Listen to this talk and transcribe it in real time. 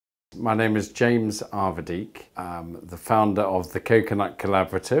My name is James Averdieck. I'm the founder of the Coconut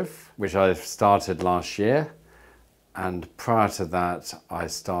Collaborative, which I started last year. And prior to that, I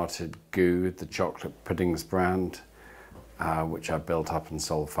started HIgh50, the chocolate puddings brand, which I built up and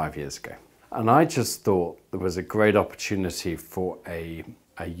sold 5 years ago. And I just thought there was a great opportunity for a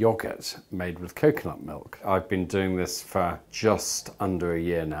yogurt made with coconut milk. I've been doing this for just under a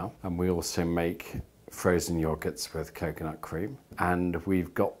year now, and we also make frozen yogurts with coconut cream. And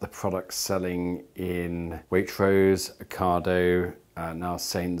we've got the product selling in Waitrose, Ocado, now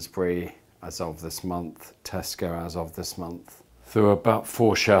Sainsbury as of this month, Tesco as of this month. Through about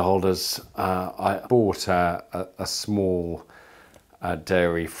 4 shareholders, I bought a small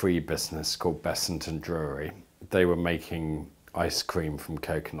dairy-free business called Besant and Drury. They were making ice cream from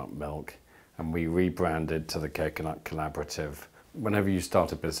coconut milk, and we rebranded to the Coconut Collaborative. Whenever you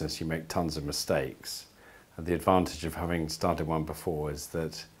start a business, you make tons of mistakes. And the advantage of having started one before is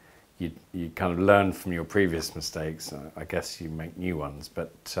that you kind of learn from your previous mistakes. I guess you make new ones,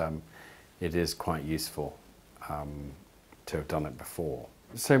 but it is quite useful to have done it before.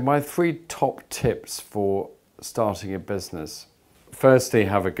 So my 3 top tips for starting a business. Firstly,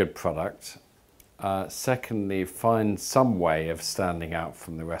 have a good product. Secondly, find some way of standing out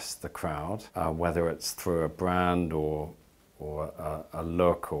from the rest of the crowd, whether it's through a brand or a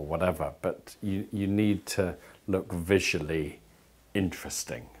look or whatever, but you need to look visually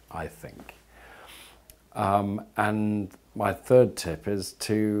interesting, I think. And my 3rd tip is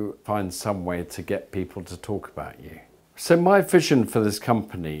to find some way to get people to talk about you. So my vision for this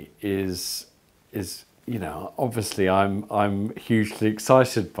company is you know, obviously I'm hugely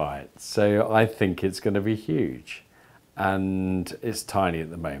excited by it. So I think it's going to be huge. And it's tiny at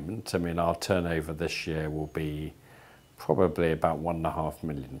the moment. I mean, our turnover this year will be probably about £1.5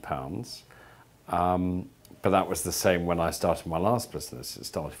 million. But that was the same when I started my last business. It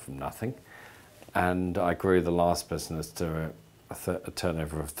started from nothing. And I grew the last business to a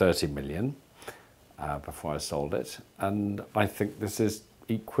turnover of 30 million before I sold it. And I think this is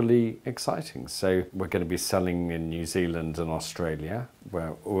equally exciting. So we're going to be selling in New Zealand and Australia.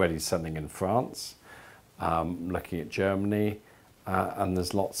 We're already selling in France, looking at Germany, and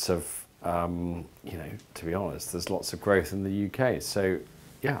there's lots of, you know, to be honest, there's lots of growth in the UK. So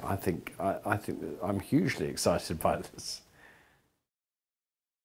yeah, I think I'm hugely excited by this.